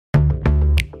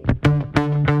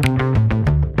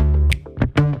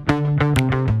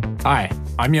Hi,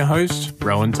 I'm your host,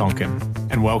 Rowan Tonkin,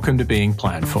 and welcome to Being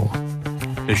Planful,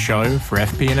 the show for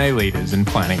FP&A leaders and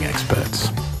planning experts.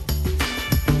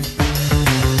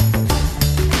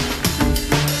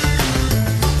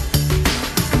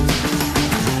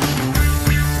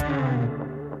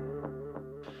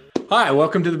 Hi,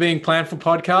 welcome to the Being Planful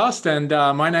podcast, and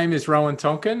my name is Rowan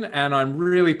Tonkin, and I'm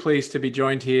really pleased to be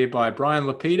joined here by Brian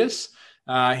Lapidus.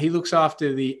 He looks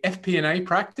after the FP&A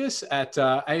practice at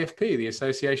AFP, the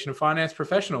Association of Finance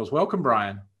Professionals. Welcome,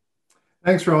 Brian.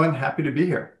 Thanks, Rowan. Happy to be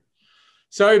here.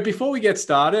 So before we get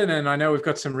started, and I know we've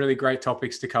got some really great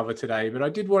topics to cover today, but I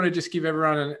did want to just give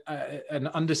everyone an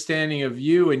understanding of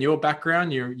you and your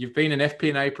background. You've been an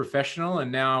FP&A professional,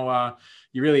 and now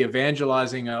you're really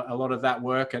evangelizing a lot of that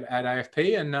work at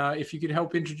AFP. And if you could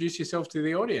help introduce yourself to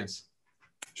the audience.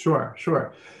 Sure.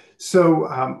 So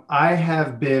I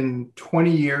have been 20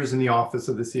 years in the office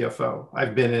of the CFO.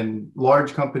 I've been in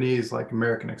large companies like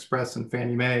American Express and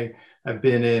Fannie Mae. I've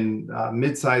been in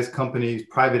mid-sized companies,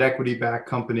 private equity-backed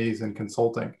companies, and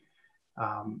consulting.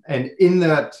 And in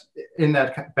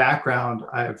that background,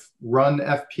 I've run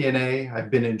FP&A. I've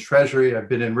been in treasury. I've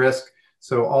been in risk.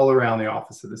 So all around the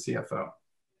office of the CFO.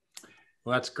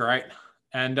 Well, that's great.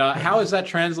 And how has that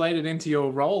translated into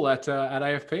your role at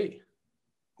AFP?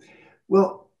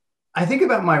 Well, I think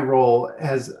about my role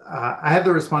as I have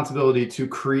the responsibility to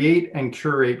create and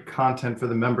curate content for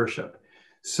the membership.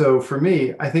 So for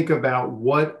me, I think about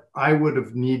what I would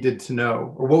have needed to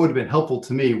know, or what would have been helpful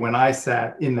to me when I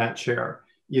sat in that chair,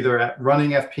 either at running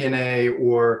FP&A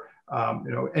or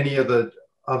any of the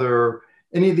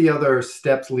other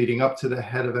steps leading up to the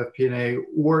head of FP&A,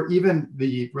 or even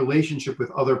the relationship with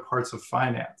other parts of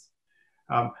finance.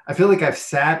 I feel like I've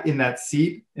sat in that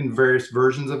seat, in various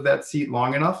versions of that seat,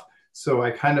 long enough. So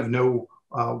I kind of know,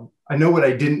 I know what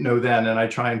I didn't know then, and I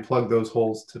try and plug those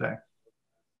holes today.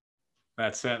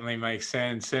 That certainly makes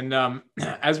sense. And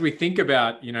as we think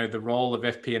about, the role of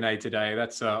FP&A today,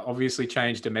 that's obviously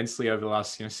changed immensely over the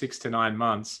last 6 to 9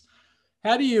 months.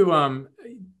 How do you,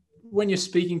 when you're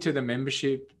speaking to the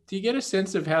membership, do you get a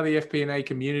sense of how the FP&A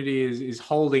community is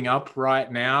holding up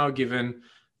right now, given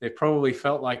they've probably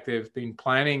felt like they've been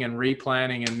planning and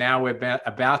replanning, and now we're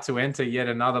about to enter yet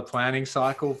another planning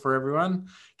cycle for everyone?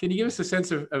 Can you give us a sense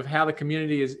of how the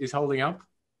community is holding up?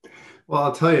 Well,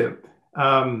 I'll tell you,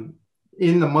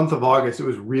 in the month of August, it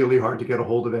was really hard to get a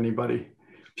hold of anybody.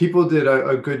 People did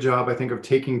a good job, I think, of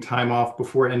taking time off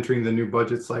before entering the new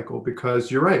budget cycle,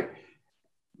 because you're right.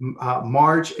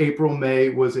 March, April, May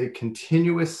was a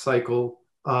continuous cycle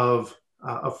of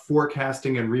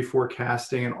forecasting and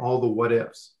reforecasting and all the what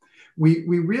ifs. We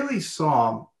really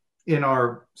saw in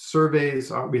our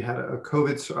surveys, we had a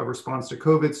response to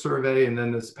COVID survey, and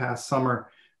then this past summer,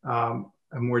 a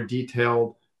more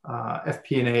detailed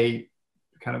FP&A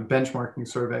kind of benchmarking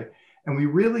survey. And we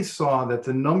really saw that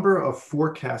the number of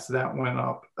forecasts that went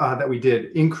up, that we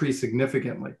did, increased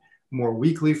significantly. More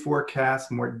weekly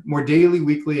forecasts, more daily,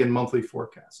 weekly, and monthly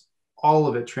forecasts. All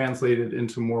of it translated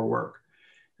into more work.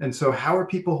 And so how are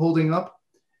people holding up?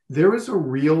 There was a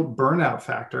real burnout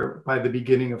factor by the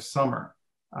beginning of summer,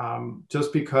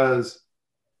 just because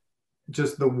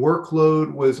the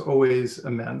workload was always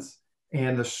immense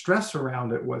and the stress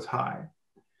around it was high.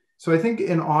 So I think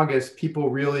in August, people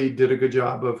really did a good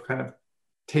job of kind of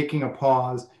taking a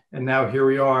pause. And now here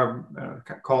we are,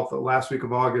 call it the last week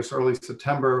of August, early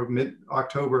September,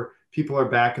 mid-October, people are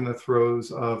back in the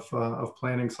throes of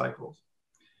planning cycles.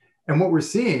 And what we're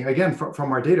seeing, again,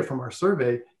 from our data, from our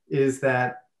survey, is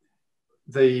that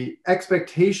the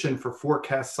expectation for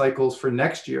forecast cycles for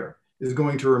next year is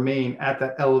going to remain at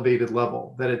that elevated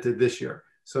level that it did this year.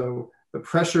 So the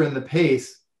pressure and the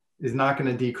pace is not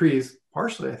going to decrease.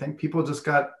 Partially, I think people just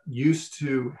got used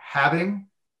to having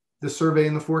the survey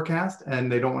and the forecast,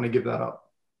 and they don't want to give that up.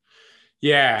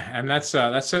 Yeah, and that's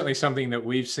certainly something that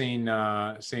we've seen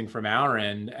from our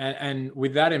end. And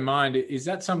with that in mind, is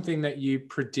that something that you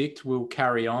predict will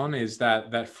carry on? Is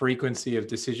that frequency of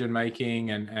decision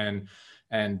making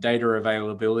and data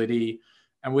availability?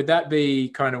 And would that be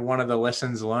kind of one of the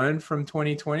lessons learned from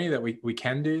 2020, that we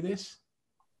can do this?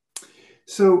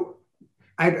 So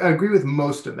I agree with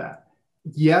most of that.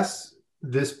 Yes,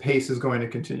 this pace is going to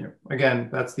continue. Again,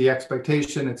 that's the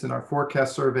expectation. It's in our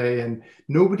forecast survey, and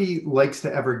nobody likes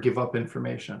to ever give up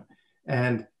information.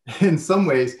 And in some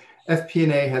ways,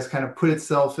 FP&A has kind of put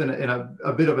itself in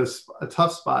a bit of a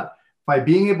tough spot by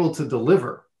being able to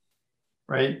deliver,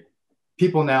 right?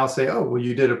 People now say, oh, well,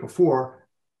 you did it before,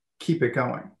 keep it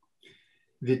going.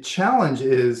 The challenge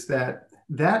is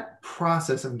that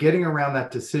process of getting around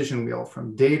that decision wheel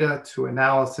from data to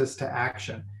analysis to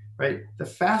action, right? The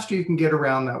faster you can get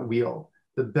around that wheel,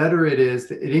 the better it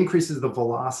is. It increases the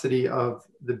velocity of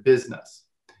the business.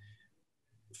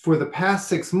 For the past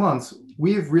 6 months,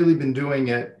 we've really been doing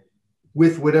it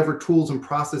with whatever tools and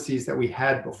processes that we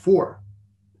had before.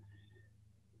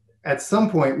 At some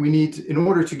point, we need to, in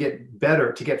order to get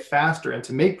better, to get faster, and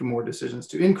to make more decisions,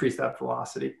 to increase that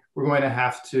velocity, we're going to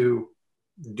have to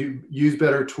use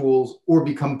better tools or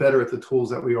become better at the tools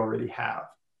that we already have.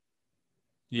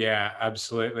 Yeah,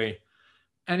 absolutely.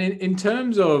 And in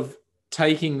terms of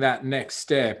taking that next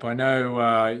step, I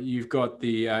know you've got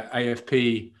the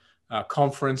AFP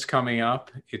conference coming up.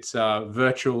 It's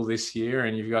virtual this year,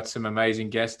 and you've got some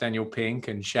amazing guests, Daniel Pink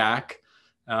and Shaq.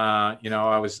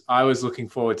 I was looking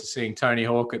forward to seeing Tony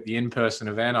Hawk at the in-person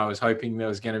event. I was hoping there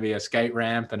was going to be a skate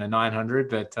ramp and a 900,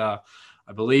 but I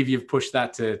believe you've pushed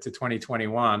that to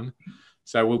 2021.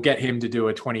 So we'll get him to do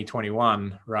a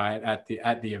 2021 right at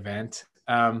the event.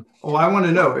 I want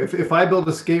to know if I build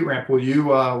a skate ramp, will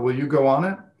you go on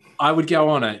it? I would go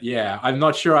on it. Yeah, I'm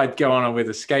not sure I'd go on it with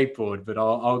a skateboard, but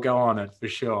I'll go on it for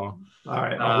sure. All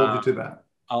right, I'll hold you to that.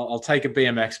 I'll take a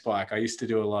BMX bike. I used to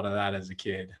do a lot of that as a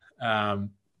kid.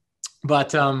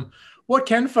 But what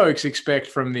can folks expect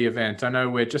from the event? I know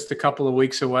we're just a couple of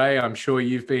weeks away. I'm sure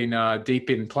you've been deep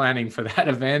in planning for that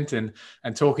event and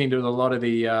talking to a lot of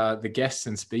the guests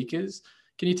and speakers.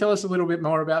 Can you tell us a little bit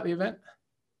more about the event?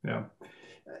 Yeah.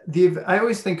 I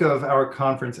always think of our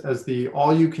conference as the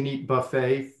all-you-can-eat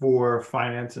buffet for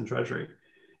finance and treasury.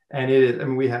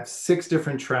 And we have 6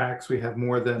 different tracks. We have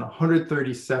more than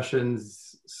 130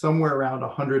 sessions, somewhere around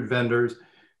 100 vendors.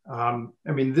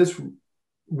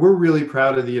 We're really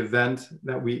proud of the event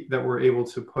that we're able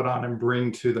to put on and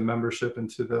bring to the membership and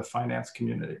to the finance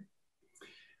community.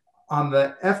 On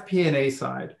the FP&A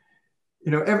side,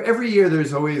 every year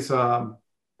there's always a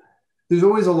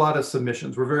lot of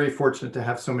submissions. We're very fortunate to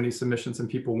have so many submissions and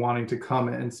people wanting to come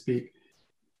and speak.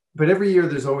 But every year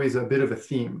there's always a bit of a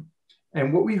theme.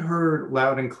 And what we heard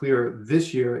loud and clear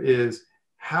this year is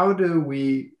how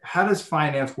does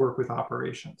finance work with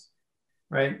operations,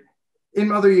 right? In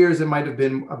other years, it might have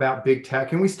been about big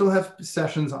tech, and we still have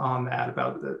sessions on that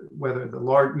about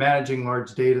managing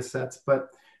large data sets. But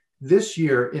this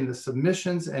year, in the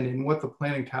submissions and in what the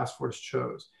planning task force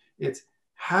chose, it's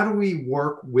how do we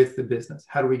work with the business?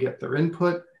 How do we get their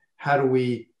input? How do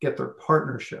we get their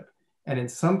partnership? And in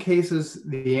some cases,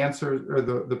 the answers or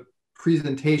the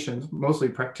presentations, mostly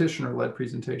practitioner-led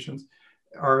presentations,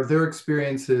 are their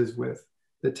experiences with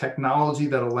the technology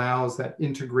that allows that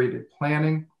integrated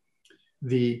planning,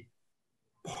 the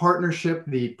partnership,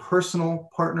 the personal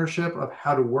partnership of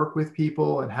how to work with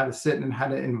people and how to sit and how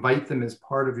to invite them as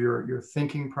part of your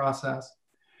thinking process,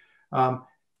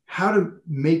 how to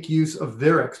make use of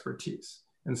their expertise.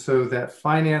 And so that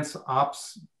finance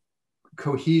ops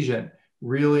cohesion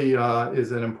really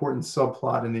is an important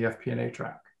subplot in the FP&A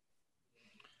track.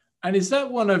 And is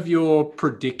that one of your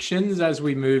predictions as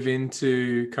we move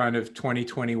into kind of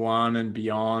 2021 and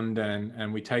beyond,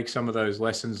 and we take some of those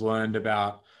lessons learned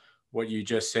about what you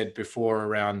just said before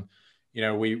around,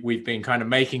 we've been kind of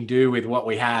making do with what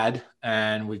we had,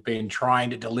 and we've been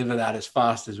trying to deliver that as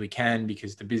fast as we can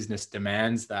because the business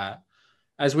demands that.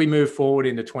 As we move forward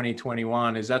into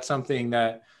 2021, is that something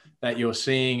that you're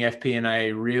seeing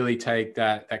FP&A really take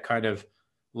that kind of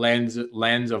lens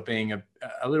of being a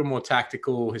little more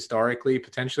tactical historically,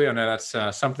 potentially? I know that's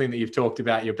something that you've talked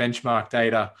about. Your benchmark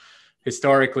data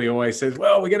historically always says,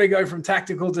 well, we're going to go from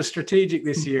tactical to strategic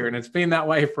this year. And it's been that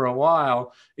way for a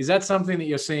while. Is that something that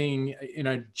you're seeing,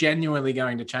 genuinely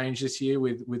going to change this year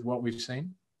with what we've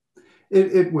seen?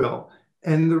 It will.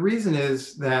 And the reason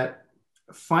is that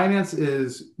finance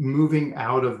is moving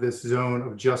out of this zone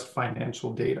of just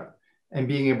financial data and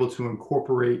being able to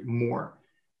incorporate more.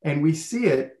 And we see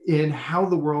it in how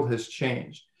the world has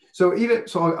changed. So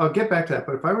I'll get back to that.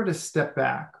 But if I were to step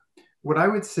back, what I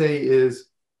would say is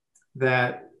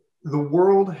that the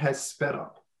world has sped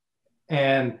up,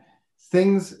 and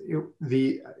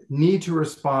the need to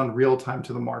respond real time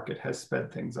to the market has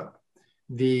sped things up.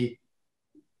 The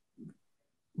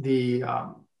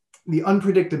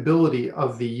unpredictability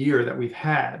of the year that we've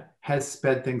had has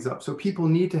sped things up. So people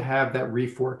need to have that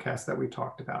reforecast that we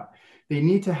talked about. They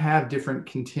need to have different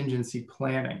contingency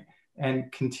planning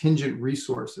and contingent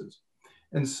resources.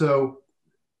 And so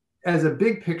as a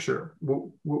big picture,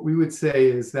 what we would say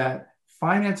is that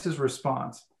finance's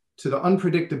response to the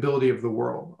unpredictability of the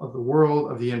world,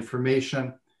 of the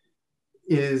information,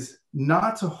 is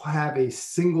not to have a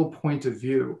single point of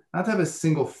view, not to have a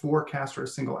single forecast or a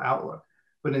single outlook,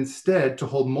 but instead to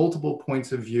hold multiple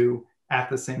points of view at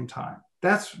the same time.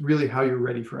 That's really how you're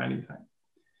ready for anything.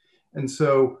 And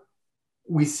so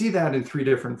we see that in 3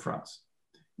 different fronts.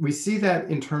 we see that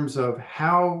in terms of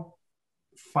how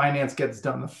finance gets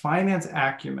done. The finance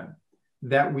acumen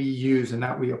that we use and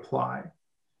that we apply,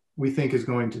 we think is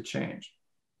going to change.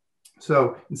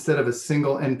 So instead of a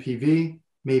single NPV,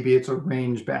 maybe it's a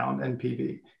range bound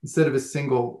NPV. Instead of a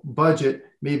single budget,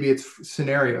 maybe it's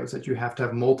scenarios that you have to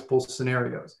have multiple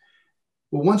scenarios.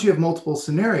 Well, once you have multiple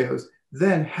scenarios,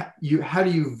 then how do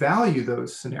you value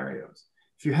those scenarios?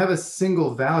 If you have a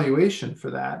single valuation for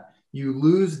that, you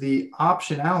lose the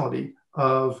optionality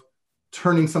of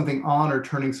turning something on or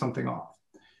turning something off.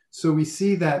 So we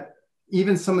see that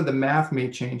even some of the math may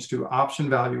change to option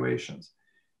valuations.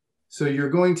 So you're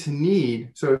going to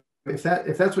need, so if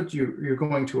that's what you're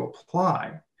going to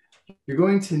apply, you're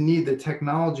going to need the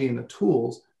technology and the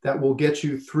tools that will get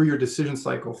you through your decision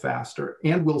cycle faster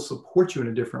and will support you in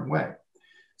a different way.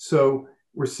 So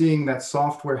we're seeing that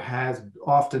software has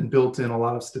often built in a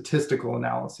lot of statistical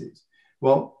analyses.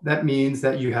 Well, that means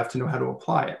that you have to know how to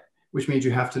apply it, which means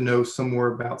you have to know some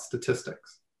more about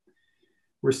statistics.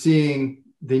 We're seeing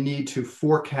the need to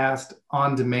forecast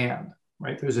on demand,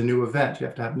 right? There's a new event. You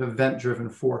have to have an event-driven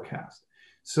forecast.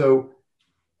 So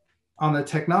on the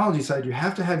technology side, you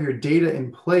have to have your data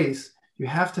in place. You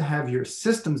have to have your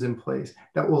systems in place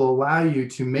that will allow you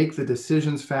to make the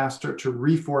decisions faster, to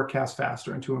reforecast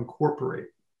faster, and to incorporate.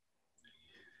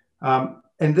 And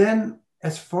then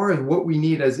as far as what we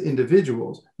need as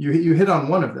individuals, you hit on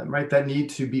one of them, right? That need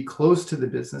to be close to the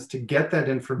business to get that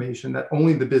information that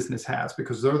only the business has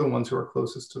because they're the ones who are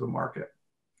closest to the market.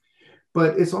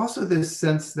 But it's also this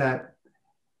sense that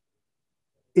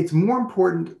it's more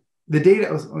important. The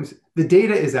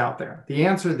data is out there. The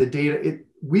answer, the data,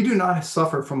 we do not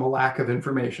suffer from a lack of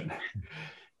information.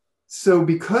 So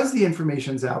because the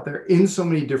information's out there in so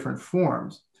many different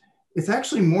forms, it's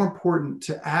actually more important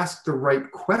to ask the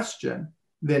right question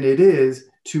than it is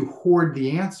to hoard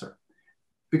the answer.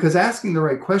 Because asking the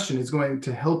right question is going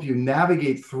to help you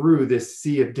navigate through this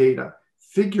sea of data,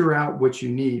 figure out what you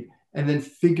need, and then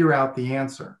figure out the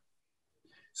answer.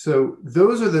 So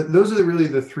those are really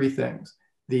the three things: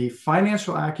 the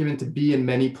financial acumen to be in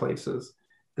many places,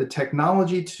 the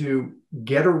technology to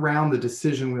get around the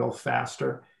decision wheel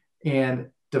faster, and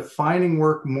defining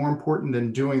work more important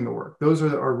than doing the work. Those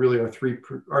are really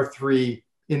our three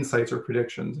insights or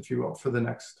predictions, if you will, for the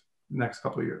next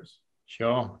couple of years.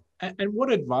 Sure. And what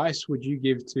advice would you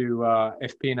give to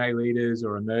FP&A leaders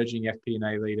or emerging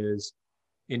FP&A leaders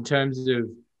in terms of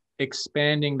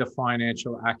expanding the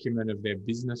financial acumen of their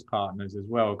business partners as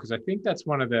well? Because I think that's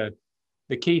one of the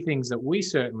key things that we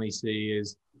certainly see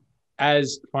is,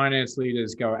 as finance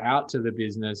leaders go out to the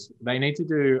business, they need to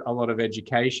do a lot of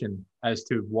education as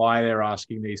to why they're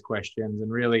asking these questions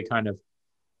and really kind of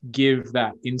give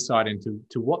that insight into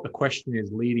what the question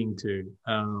is leading to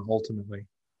ultimately.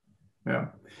 Yeah,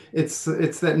 it's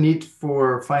that need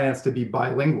for finance to be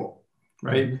bilingual,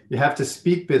 right? Mm-hmm. You have to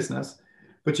speak business,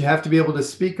 but you have to be able to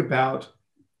speak about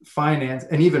finance,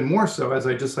 and even more so, as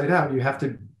I just laid out, you have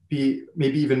to be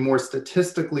maybe even more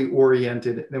statistically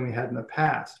oriented than we had in the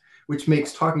past, which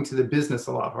makes talking to the business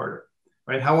a lot harder,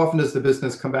 right? How often does the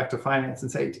business come back to finance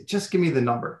and say, just give me the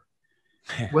number?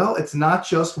 Well, it's not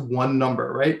just one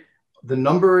number, right? The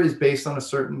number is based on a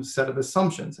certain set of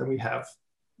assumptions, and we have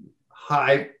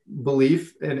high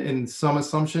belief in some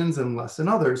assumptions and less in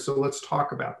others. So let's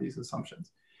talk about these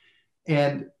assumptions.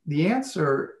 And the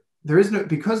answer,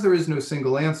 because there is no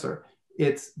single answer,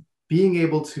 it's being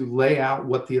able to lay out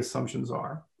what the assumptions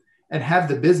are and have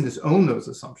the business own those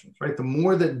assumptions, right? The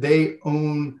more that they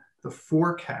own the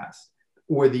forecast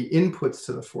or the inputs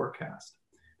to the forecast,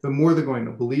 the more they're going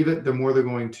to believe it, the more they're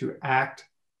going to act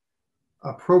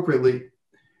appropriately.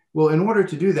 Well, in order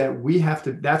to do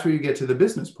that, that's where you get to the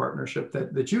business partnership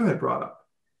that you had brought up,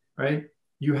 right?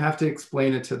 You have to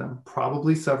explain it to them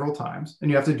probably several times, and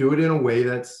you have to do it in a way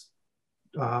that's,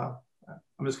 I'm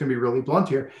just going to be really blunt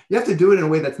here. You have to do it in a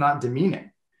way that's not demeaning.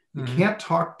 You can't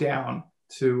talk down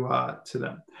to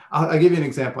them. I'll give you an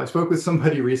example. I spoke with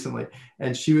somebody recently,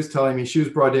 and she was telling me she was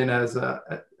brought in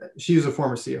she was a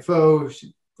former CFO.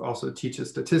 She also teaches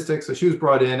statistics. So she was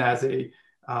brought in as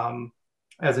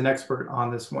an expert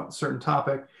on this one certain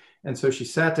topic. And so she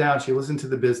sat down, she listened to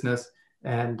the business,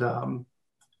 and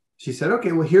she said,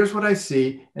 okay, well, here's what I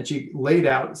see. And she laid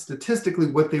out statistically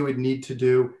what they would need to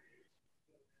do.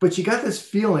 But she got this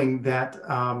feeling that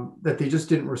they just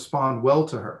didn't respond well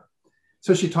to her.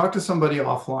 So she talked to somebody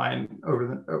offline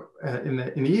in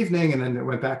the evening, and then it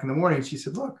went back in the morning. She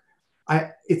said, look,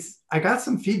 I got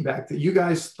some feedback that you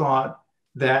guys thought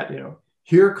that,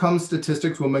 here comes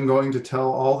statistics woman going to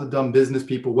tell all the dumb business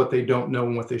people what they don't know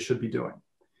and what they should be doing.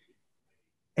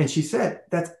 And she said,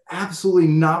 that's absolutely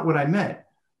not what I meant.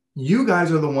 You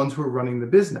guys are the ones who are running the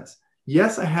business.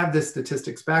 Yes, I have this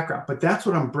statistics background, but that's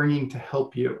what I'm bringing to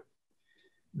help you.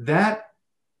 That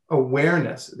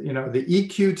awareness, the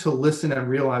EQ to listen and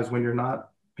realize when you're not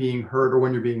being heard or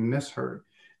when you're being misheard,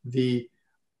 the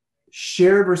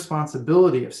shared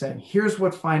responsibility of saying, here's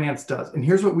what finance does, and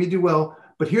here's what we do well,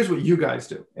 but here's what you guys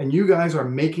do. And you guys are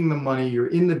making the money, you're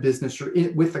in the business, you're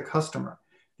with the customer.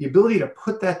 The ability to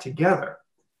put that together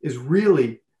is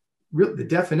really the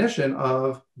definition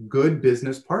of good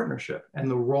business partnership and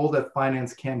the role that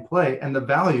finance can play and the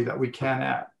value that we can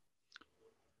add.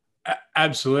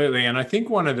 Absolutely. And I think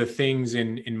one of the things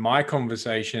in my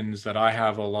conversations that I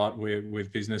have a lot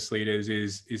with business leaders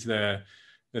is the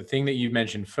thing that you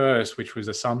mentioned first, which was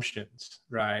assumptions,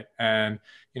 right? And,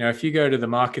 if you go to the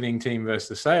marketing team versus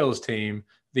the sales team,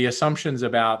 the assumptions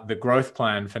about the growth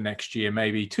plan for next year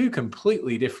may be two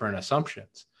completely different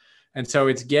assumptions. And so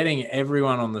it's getting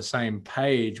everyone on the same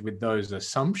page with those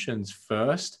assumptions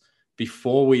first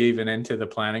before we even enter the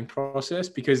planning process,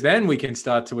 because then we can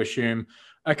start to assume,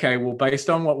 okay, well, based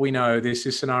on what we know, this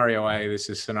is scenario A, this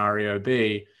is scenario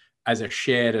B, as a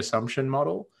shared assumption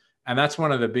model. And that's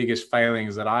one of the biggest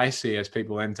failings that I see as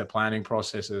people enter planning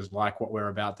processes like what we're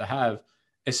about to have,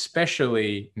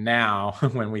 especially now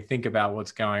when we think about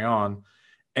what's going on.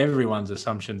 Everyone's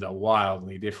assumptions are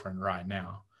wildly different right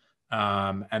now.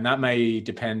 And that may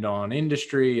depend on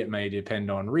industry, it may depend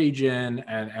on region,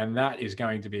 and that is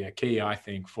going to be a key, I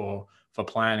think, for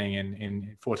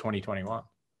planning for 2021.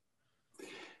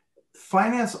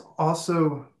 Finance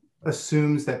also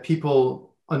assumes that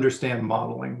people understand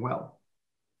modeling well,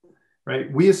 right?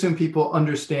 We assume people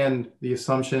understand the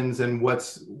assumptions and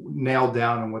what's nailed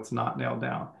down and what's not nailed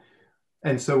down.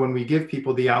 And so when we give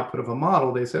people the output of a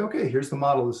model, they say, okay, here's the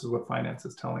model. This is what finance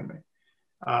is telling me.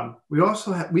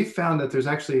 We found that there's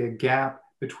actually a gap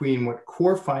between what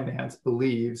core finance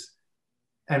believes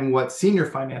and what senior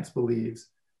finance believes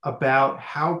about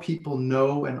how people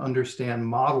know and understand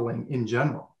modeling in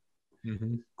general.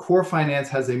 Mm-hmm. Core finance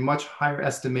has a much higher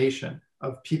estimation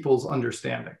of people's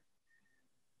understanding.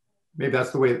 Maybe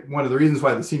that's one of the reasons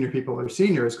why the senior people are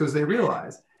senior, is because they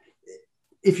realize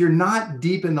if you're not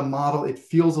deep in the model, it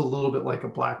feels a little bit like a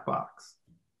black box,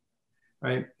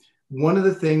 right? One of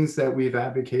the things that we've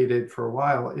advocated for a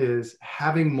while is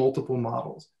having multiple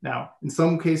models. Now, in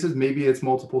some cases, maybe it's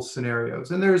multiple scenarios,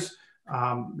 and there's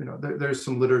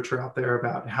some literature out there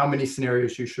about how many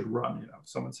scenarios you should run.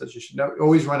 Someone says you should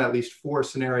always run at least 4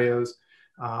 scenarios,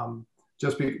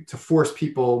 to force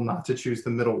people not to choose the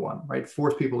middle one, right?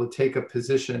 Force people to take a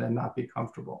position and not be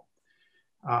comfortable.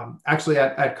 Actually,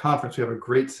 at conference, we have a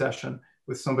great session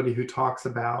with somebody who talks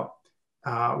about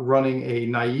running a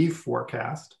naive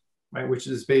forecast, right, which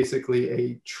is basically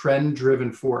a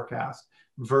trend-driven forecast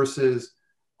versus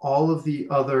all of the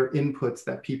other inputs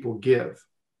that people give.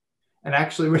 And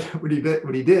actually, what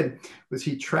he did was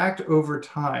he tracked over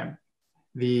time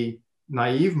the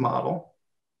naive model,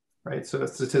 right? So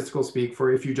that's statistical speak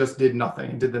for if you just did nothing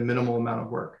and did the minimal amount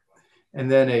of work. And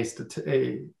then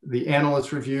the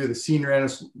analyst review, the senior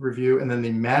analyst review, and then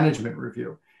the management review.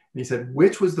 And he said,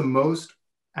 which was the most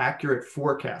accurate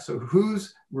forecast? So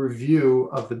whose review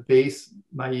of the base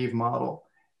naive model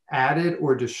added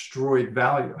or destroyed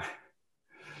value?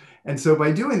 And so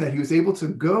by doing that, he was able to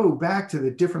go back to the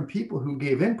different people who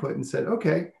gave input and said,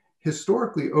 okay,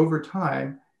 historically over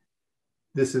time,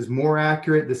 this is more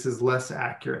accurate, this is less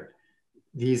accurate.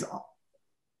 The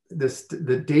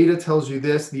data tells you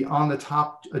this, the on the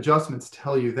top adjustments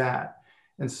tell you that.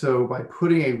 And so by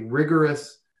putting a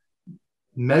rigorous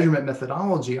measurement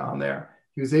methodology on there,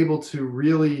 he was able to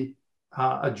really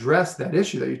address that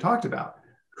issue that you talked about.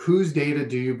 Whose data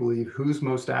do you believe? Who's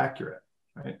most accurate?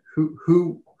 Right?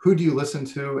 Who do you listen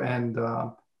to, and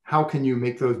how can you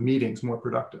make those meetings more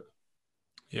productive?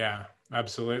 Yeah,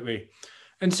 absolutely.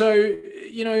 And so,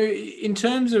 in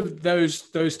terms of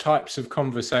those types of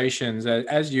conversations,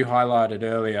 as you highlighted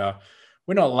earlier,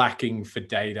 we're not lacking for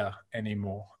data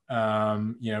anymore.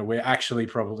 We're actually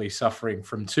probably suffering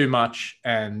from too much,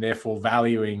 and therefore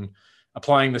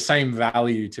applying the same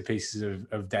value to pieces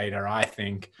of data, I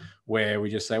think, where we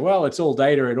just say, well, it's all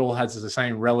data, it all has the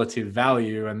same relative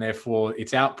value, and therefore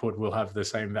its output will have the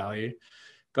same value.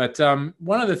 But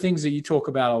one of the things that you talk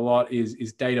about a lot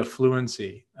is data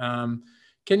fluency.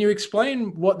 Can you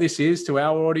explain what this is to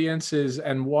our audiences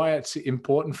and why it's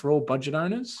important for all budget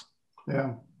owners?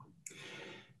 Yeah.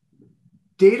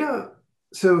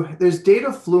 So there's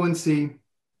data fluency.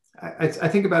 I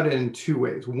think about it in 2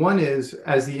 ways. One is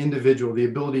as the individual, the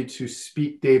ability to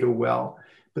speak data well,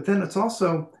 but then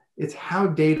it's how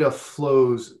data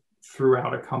flows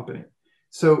throughout a company.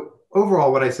 So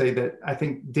overall, what I say that I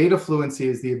think data fluency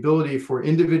is the ability for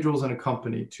individuals in a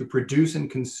company to produce and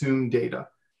consume data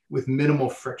with minimal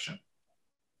friction,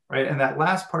 right? And that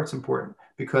last part's important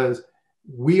because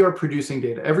we are producing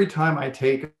data. Every time I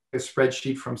take a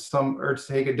spreadsheet from or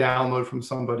take a download from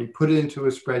somebody, put it into a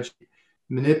spreadsheet,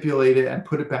 manipulate it and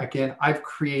put it back in, I've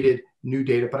created new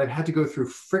data, but I've had to go through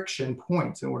friction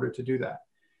points in order to do that.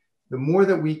 The more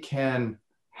that we can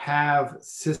have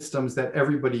systems that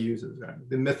everybody uses, right?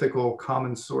 The mythical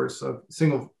common source of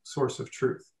single source of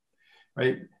truth,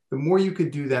 right? The more you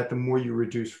could do that, the more you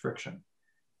reduce friction.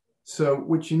 So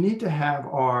what you need to have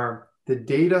are the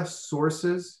data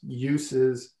sources,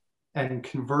 uses, and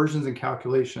conversions and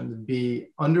calculations be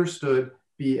understood,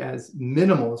 be as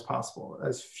minimal as possible,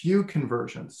 as few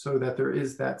conversions, so that there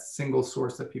is that single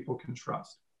source that people can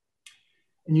trust.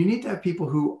 And you need to have people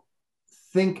who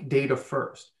think data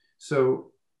first.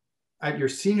 So at your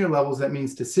senior levels, that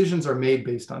means decisions are made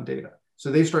based on data.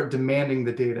 So they start demanding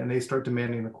the data and they start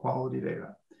demanding the quality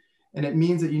data. And it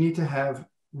means that you need to have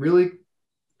really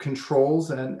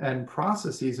controls and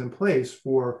processes in place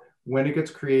for when it gets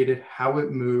created, how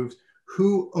it moves,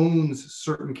 who owns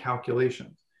certain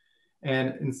calculations.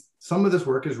 And some of this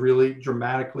work is really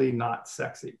dramatically not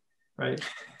sexy, right?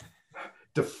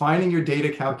 Defining your data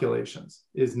calculations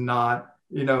is not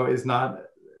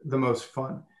the most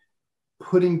fun.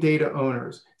 Putting data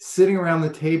owners, sitting around the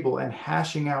table and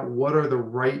hashing out what are the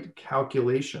right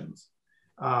calculations,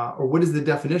 or what is the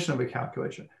definition of a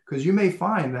calculation? Because you may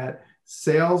find that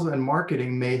sales and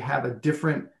marketing may have a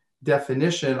different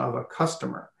definition of a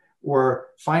customer, or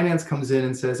finance comes in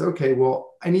and says, okay,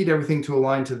 well, I need everything to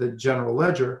align to the general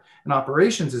ledger, and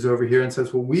operations is over here and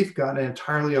says, well, we've got an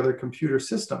entirely other computer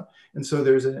system. And so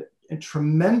there's a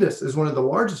tremendous, is one of the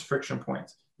largest friction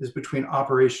points is between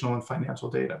operational and financial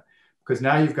data, because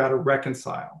now you've got to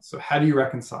reconcile. So how do you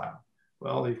reconcile?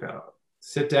 Well, you've got to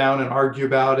sit down and argue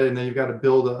about it, and then you've got to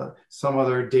build some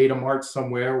other data mart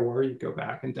somewhere, or you go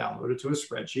back and download it to a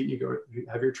spreadsheet. You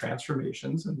have your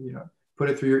transformations and put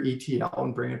it through your ETL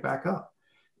and bring it back up.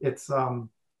 It's a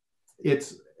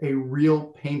real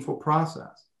painful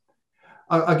process.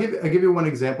 I'll give you one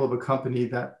example of a company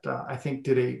that I think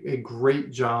did a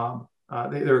great job.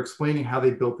 They're explaining how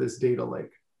they built this data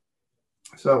lake.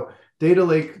 So Data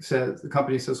Lake the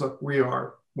company says, look, we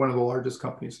are one of the largest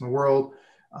companies in the world,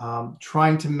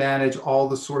 trying to manage all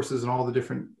the sources and all the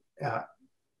different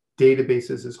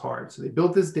databases is hard. So they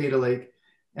built this data lake,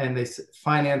 and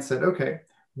finance said, okay,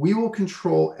 we will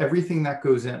control everything that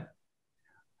goes in.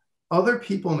 Other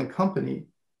people in the company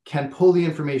can pull the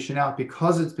information out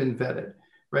because it's been vetted,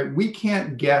 right? We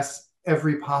can't guess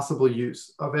every possible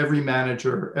use of every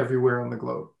manager everywhere on the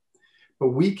globe, but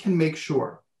we can make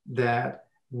sure that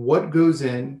what goes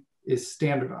in is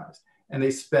standardized. And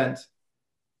they spent,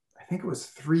 I think it was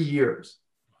 3 years,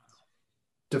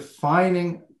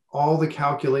 defining all the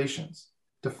calculations,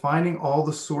 defining all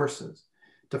the sources,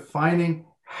 defining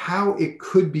how it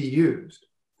could be used.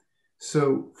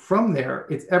 So from there,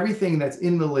 it's everything that's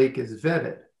in the lake is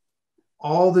vetted.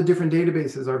 All the different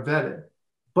databases are vetted.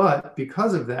 But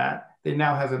because of that, they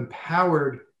now have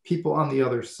empowered people on the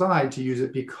other side to use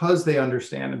it because they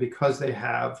understand and because they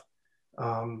have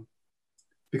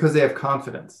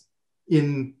confidence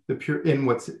in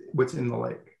what's in the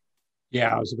lake.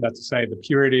 Yeah, I was about to say the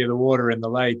purity of the water in the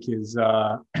lake is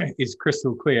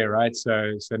crystal clear, right?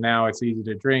 So now it's easy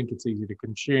to drink, it's easy to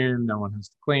consume, no one has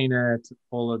to clean it.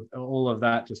 All of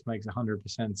that just makes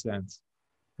 100% sense.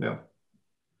 Yeah.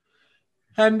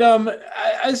 And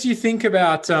as you think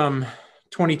about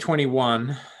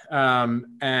 2021, and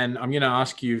I'm going to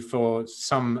ask you for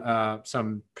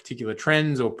some particular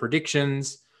trends or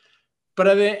predictions, but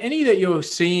are there any that you're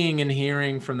seeing and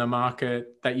hearing from the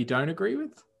market that you don't agree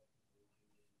with?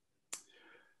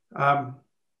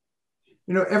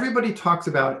 Everybody talks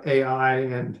about AI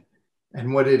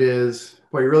and what it is.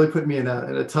 Boy, you really put me in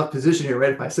a tough position here,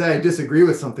 right? If I say I disagree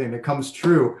with something that comes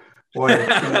true, boy,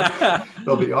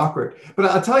 it'll be awkward. But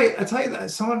I'll tell you that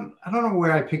someone, I don't know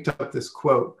where I picked up this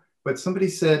quote, but somebody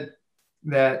said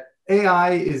that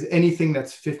AI is anything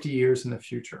that's 50 years in the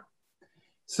future.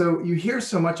 So you hear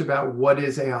so much about what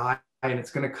is AI, and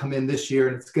it's going to come in this year,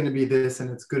 and it's going to be this, and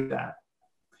it's good at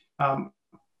that.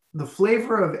 The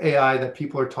flavor of AI that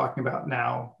people are talking about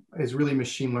now is really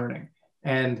machine learning.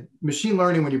 And machine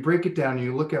learning, when you break it down and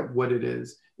you look at what it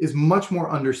is much more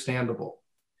understandable.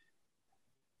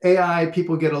 AI,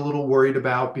 people get a little worried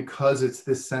about because it's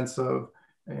this sense of,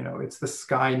 it's the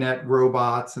Skynet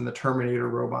robots and the Terminator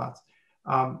robots.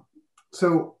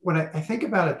 So when I think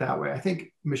about it that way, I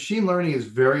think machine learning is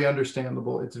very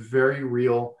understandable. It's very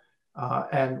real.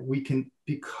 And we can,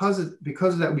 because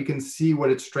of that, we can see what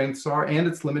its strengths are and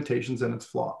its limitations and its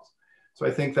flaws. So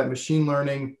I think that machine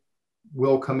learning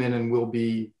will come in and will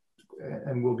be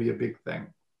a big thing.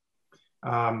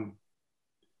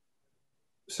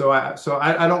 So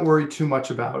I don't worry too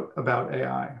much about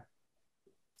AI.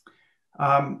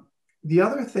 The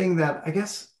other thing that I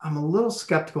guess I'm a little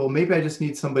skeptical, maybe I just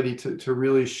need somebody to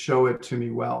really show it to me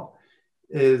well,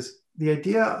 is the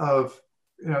idea of,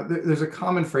 there's a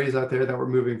common phrase out there that we're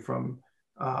moving from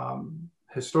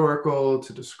historical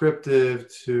to descriptive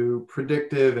to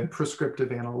predictive and prescriptive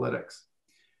analytics.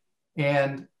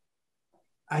 And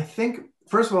I think,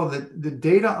 first of all, the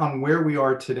data on where we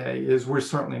are today is we're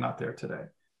certainly not there today.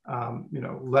 I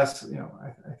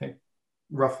think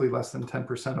roughly less than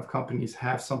 10% of companies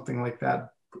have something like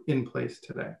that in place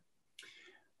today.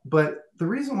 But the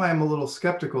reason why I'm a little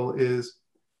skeptical is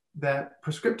that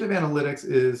prescriptive analytics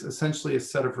is essentially a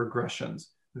set of regressions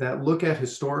that look at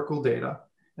historical data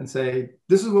and say,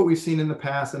 this is what we've seen in the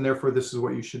past, and therefore this is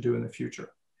what you should do in the future.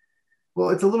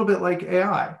 Well, it's a little bit like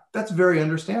AI. That's very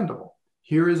understandable.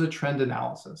 Here is a trend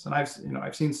analysis. And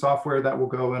I've seen software that will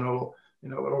go and it'll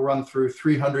run through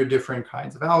 300 different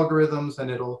kinds of algorithms, and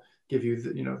it'll give you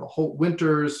the whole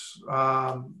winters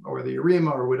or the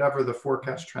ARIMA or whatever the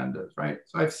forecast trend is, right?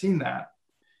 So I've seen that.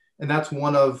 And that's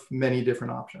one of many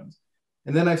different options.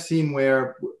 And then I've seen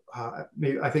where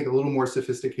maybe I think a little more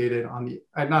sophisticated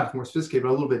not more sophisticated, but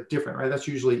a little bit different, right? That's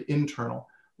usually internal.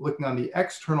 Looking on the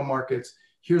external markets,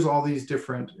 here's all these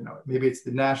different, maybe it's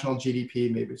the national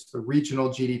GDP, maybe it's the regional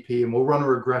GDP, and we'll run a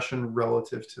regression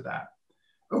relative to that.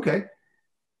 Okay.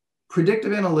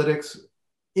 Predictive analytics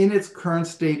in its current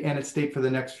state and its state for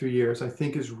the next few years, I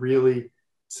think is really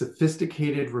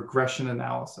sophisticated regression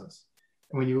analysis.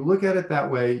 And when you look at it that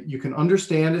way, you can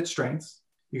understand its strengths,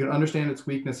 you can understand its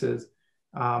weaknesses,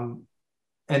 and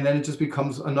then it just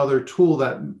becomes another tool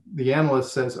that the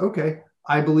analyst says, okay,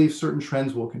 I believe certain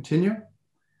trends will continue.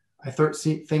 I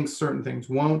think certain things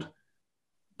won't.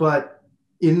 But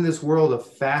in this world of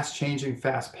fast changing,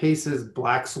 fast paces,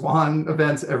 black swan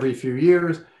events every few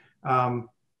years,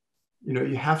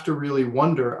 you have to really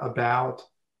wonder about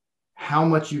how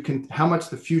much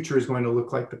the future is going to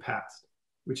look like the past,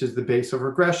 which is the base of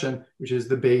regression, which is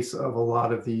the base of a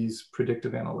lot of these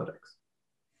predictive analytics.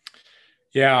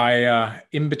 Yeah, I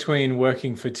in between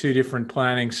working for two different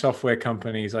planning software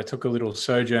companies, I took a little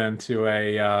sojourn to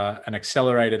an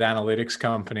accelerated analytics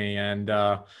company, and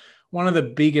one of the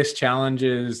biggest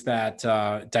challenges that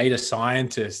data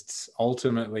scientists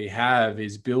ultimately have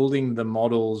is building the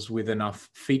models with enough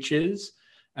features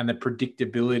and the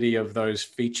predictability of those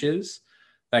features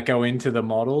that go into the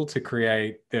model to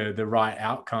create the right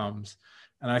outcomes.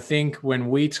 And I think when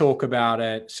we talk about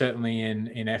it, certainly in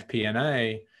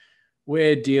FP&A,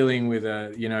 we're dealing with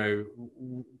an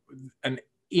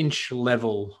inch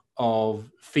level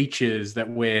of features that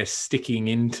we're sticking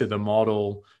into the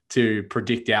model to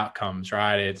predict outcomes,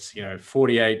 right? It's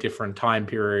 48 different time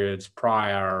periods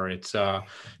prior. It's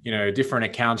different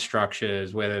account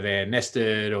structures, whether they're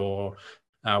nested or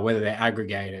whether they're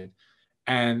aggregated.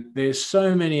 And there's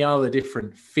so many other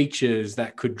different features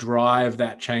that could drive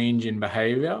that change in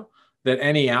behavior that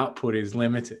any output is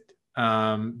limited,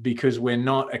 because we're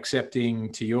not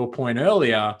accepting, to your point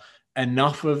earlier,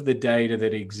 enough of the data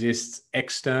that exists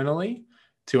externally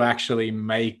to actually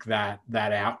make that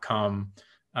outcome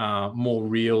more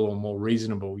real or more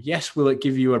reasonable. Yes, will it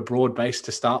give you a broad base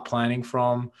to start planning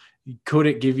from? Could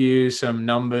it give you some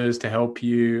numbers to help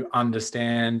you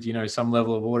understand, some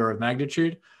level of order of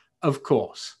magnitude? Of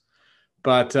course.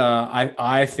 But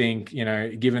I think,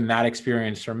 given that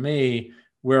experience from me,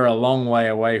 we're a long way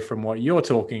away from what you're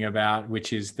talking about,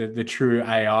 which is the true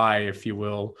AI, if you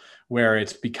will, where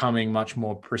it's becoming much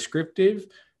more prescriptive,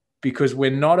 because we're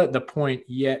not at the point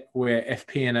yet where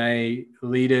FP&A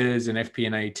leaders and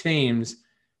FP&A teams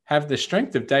have the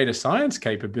strength of data science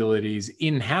capabilities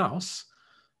in-house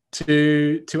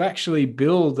to actually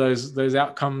build those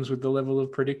outcomes with the level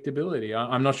of predictability.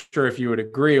 I'm not sure if you would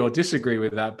agree or disagree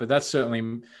with that, but that's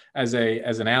certainly, as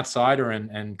an outsider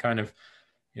and kind of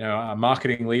a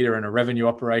marketing leader and a revenue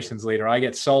operations leader, I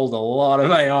get sold a lot of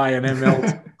AI and ML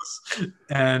tools.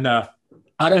 And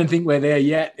I don't think we're there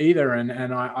yet either.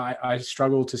 And I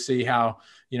struggle to see how,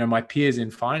 my peers in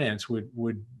finance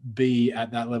would be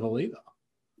at that level either.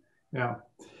 Yeah.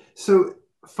 So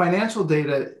financial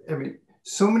data,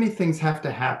 so many things have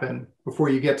to happen before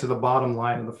you get to the bottom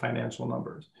line of the financial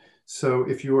numbers. So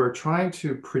if you are trying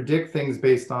to predict things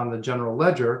based on the general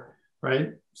ledger,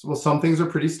 right? So, well, some things are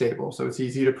pretty stable, so it's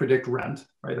easy to predict rent,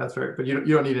 right? That's right. But you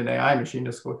don't need an AI machine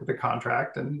to look at the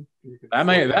contract and you can That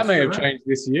forecast may your have rent. changed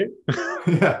this year.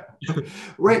 Yeah,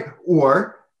 right.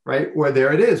 Or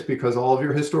there it is, because all of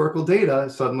your historical data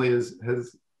suddenly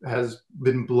has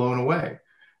been blown away.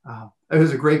 It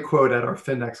was a great quote at our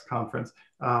FinNext conference.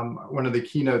 One of the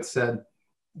keynotes said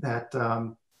that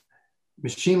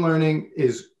machine learning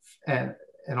is and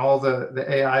all the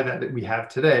AI that we have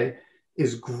today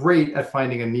is great at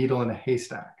finding a needle in a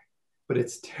haystack, but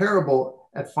it's terrible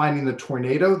at finding the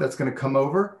tornado that's going to come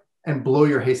over and blow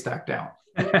your haystack down.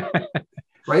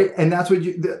 Right? And that's what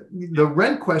the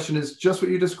rent question is just what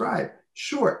you described.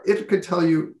 Sure, it could tell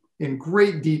you in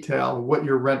great detail what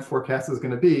your rent forecast is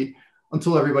going to be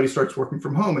until everybody starts working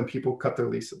from home and people cut their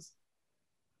leases.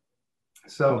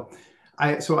 So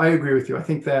I agree with you. I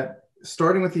think that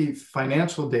starting with the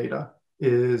financial data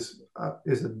is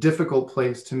a difficult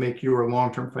place to make your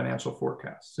long-term financial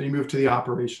forecast. So you move to the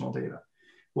operational data.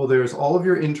 Well, there's all of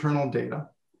your internal data,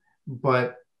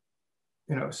 but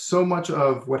so much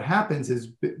of what happens is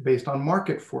based on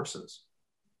market forces,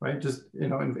 right? Just,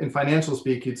 in financial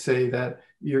speak, you'd say that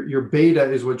your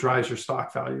beta is what drives your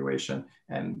stock valuation.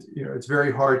 And, it's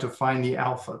very hard to find the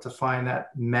alpha, to find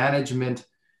that management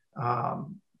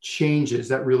changes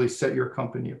that really set your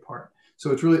company apart.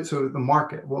 So the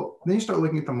market. Well, then you start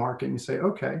looking at the market and you say,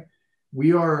 okay,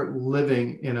 we are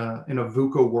living in a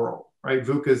VUCA world, right?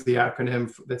 VUCA is the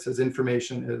acronym that says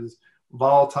information is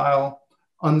volatile,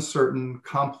 uncertain,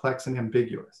 complex, and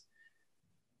ambiguous.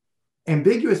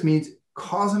 Ambiguous means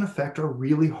cause and effect are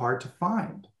really hard to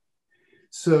find.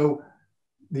 So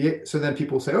then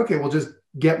people say, okay, we'll just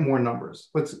get more numbers.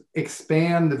 Let's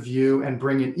expand the view and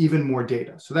bring in even more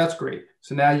data. So that's great.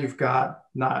 So now you've got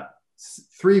not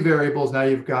 3 variables. Now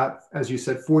you've got, as you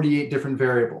said, 48 different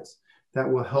variables that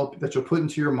will help, that you'll put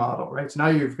into your model, right? So now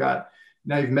you've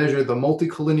measured the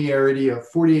multicollinearity of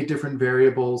 48 different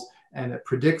variables, and it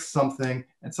predicts something,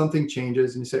 and something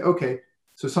changes, and you say, okay,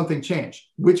 so something changed.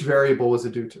 Which variable was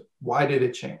it due to? Why did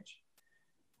it change?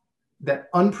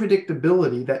 That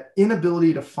unpredictability, that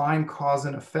inability to find cause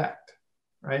and effect,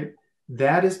 right?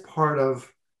 That is part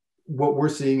of what we're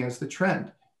seeing as the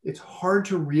trend. It's hard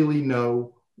to really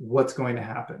know what's going to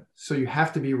happen. So you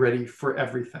have to be ready for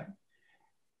everything.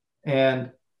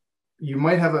 And you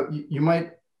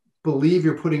might believe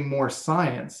you're putting more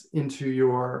science into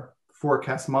your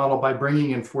forecast model by bringing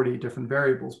in 48 different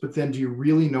variables, but then do you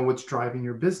really know what's driving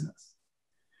your business?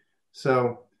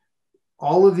 So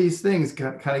all of these things,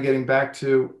 kind of getting back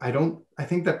to, I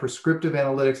think that prescriptive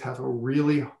analytics has a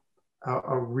really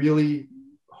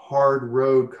hard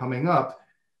road coming up.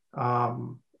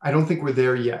 I don't think we're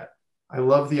there yet. I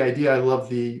love the idea. I love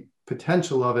the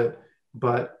potential of it,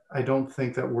 but I don't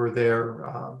think that we're there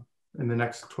in the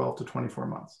next 12 to 24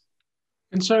 months.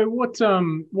 And so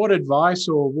what advice,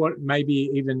 or what maybe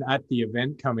even at the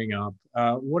event coming up,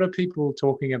 what are people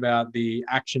talking about the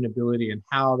actionability and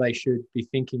how they should be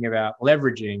thinking about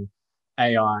leveraging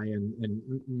AI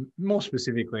and more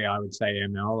specifically, I would say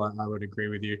ML, I would agree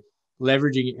with you,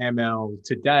 leveraging ML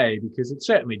today, because it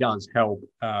certainly does help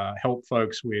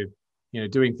folks with,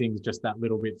 doing things just that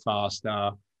little bit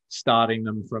faster, starting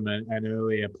them from an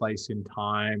earlier place in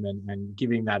time and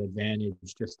giving that advantage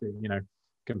just to,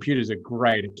 computers are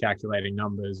great at calculating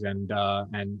numbers, and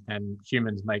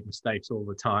humans make mistakes all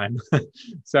the time.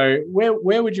 So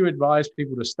where would you advise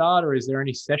people to start, or is there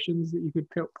any sessions that you could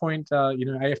point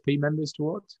AFP members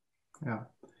towards? Yeah.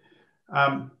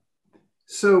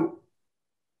 So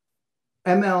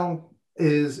ML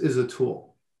is a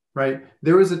tool, right?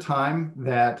 There was a time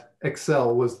that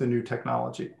Excel was the new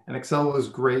technology, and Excel was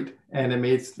great and it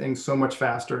made things so much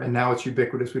faster, and now it's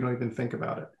ubiquitous. We don't even think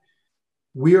about it.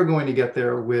 We are going to get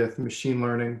there with machine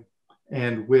learning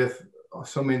and with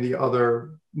so many of the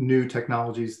other new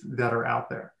technologies that are out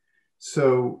there.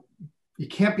 So you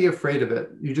can't be afraid of it.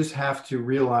 You just have to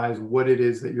realize what it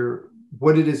is that you're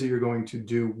going to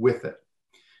do with it.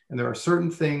 And there are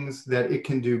certain things that it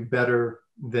can do better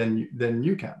than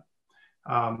you can.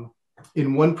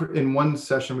 In one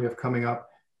session we have coming up,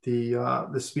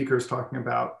 the speaker is talking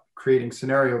about creating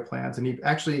scenario plans, and he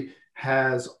actually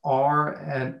has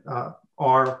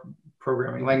R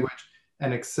programming language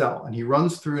and Excel, and he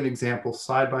runs through an example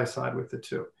side by side with the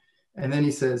two, and then he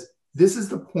says, "This is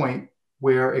the point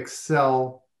where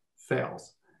Excel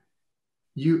fails.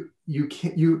 You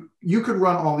could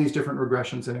run all these different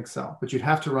regressions in Excel, but you'd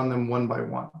have to run them one by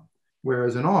one.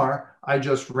 Whereas in R, I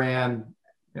just ran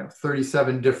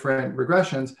 37 different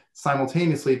regressions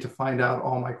simultaneously to find out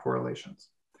all my correlations.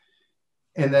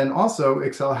 And then also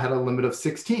Excel had a limit of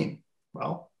 16.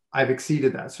 Well, I've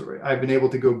exceeded that. So I've been able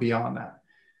to go beyond that.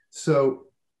 So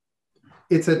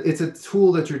it's a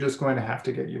tool that you're just going to have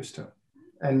to get used to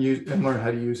and learn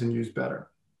how to use and use better.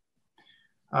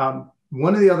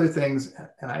 One of the other things,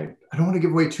 and I don't want to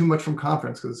give away too much from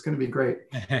conference because it's going to be great,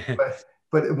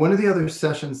 but one of the other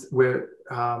sessions where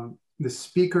the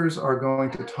speakers are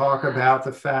going to talk about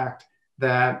the fact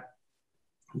that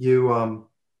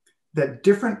that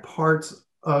different parts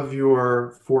of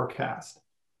your forecast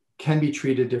can be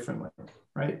treated differently,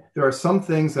 right? There are some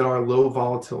things that are low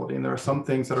volatility and there are some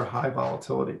things that are high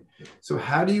volatility. So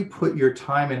how do you put your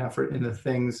time and effort in the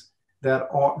things that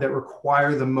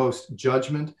require the most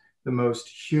judgment, the most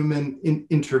human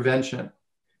intervention,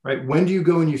 right? When do you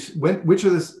go and which are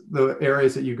the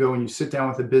areas that you go and you sit down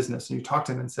with a business and you talk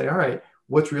to them and say, all right,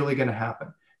 what's really going to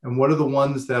happen? And what are the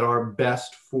ones that are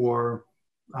best for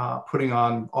putting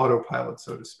on autopilot,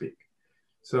 so to speak?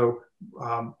 So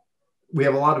we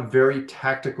have a lot of very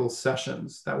tactical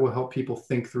sessions that will help people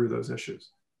think through those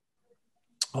issues.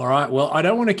 All right. Well, I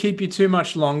don't want to keep you too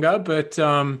much longer, but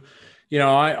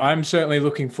I'm certainly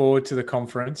looking forward to the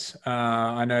conference.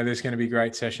 I know there's going to be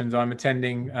great sessions. I'm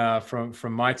attending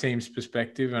from my team's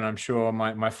perspective, and I'm sure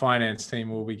my finance team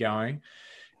will be going.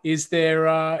 Is there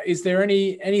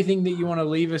anything that you want to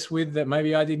leave us with that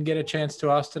maybe I didn't get a chance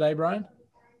to ask today, Brian?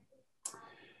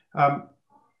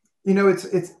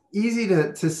 It's easy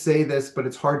to say this, but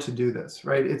it's hard to do this,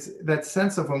 right? It's that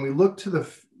sense of when we look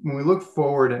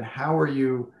forward and how are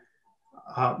you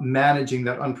managing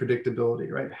that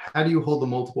unpredictability, right? How do you hold the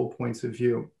multiple points of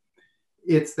view?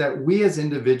 It's that we as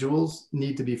individuals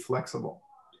need to be flexible.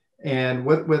 And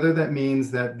whether that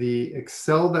means that the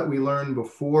Excel that we learned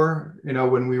before,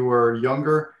 when we were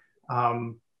younger,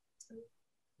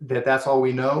 that's all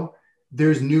we know,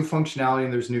 there's new functionality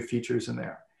and there's new features in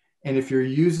there. And if you're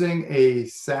using a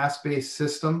SaaS-based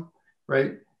system,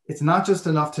 right, it's not just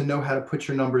enough to know how to put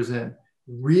your numbers in.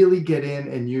 Really get in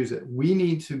and use it. We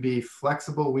need to be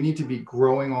flexible. We need to be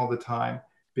growing all the time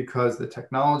because the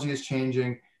technology is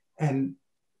changing. And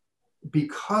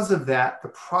because of that, the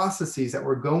processes that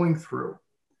we're going through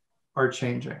are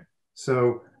changing.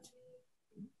 So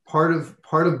part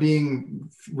of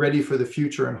being ready for the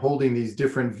future and holding these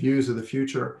different views of the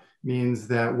future means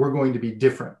that we're going to be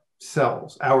different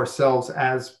selves. Ourselves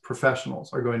as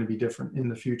professionals are going to be different in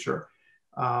the future.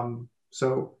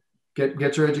 So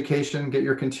get your education, get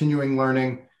your continuing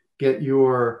learning, get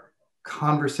your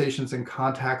conversations and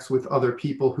contacts with other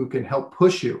people who can help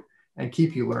push you and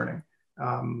keep you learning.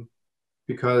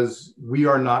 Because we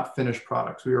are not finished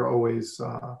products. We are always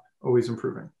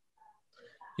improving.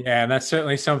 Yeah, and that's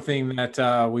certainly something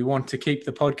that we want to keep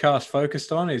the podcast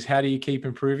focused on is how do you keep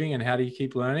improving and how do you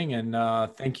keep learning? And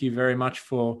thank you very much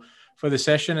for the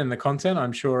session and the content.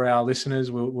 I'm sure our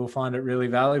listeners will find it really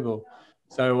valuable.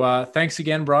 So thanks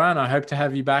again, Brian. I hope to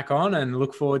have you back on and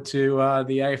look forward to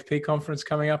the AFP conference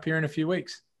coming up here in a few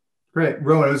weeks. Great.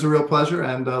 Rowan, it was a real pleasure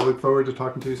and look forward to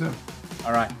talking to you soon.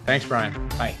 All right. Thanks, Brian.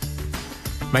 Bye.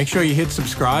 Make sure you hit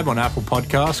subscribe on Apple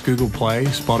Podcasts, Google Play,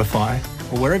 Spotify,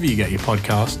 or wherever you get your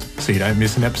podcast so you don't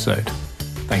miss an episode.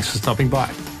 Thanks for stopping by.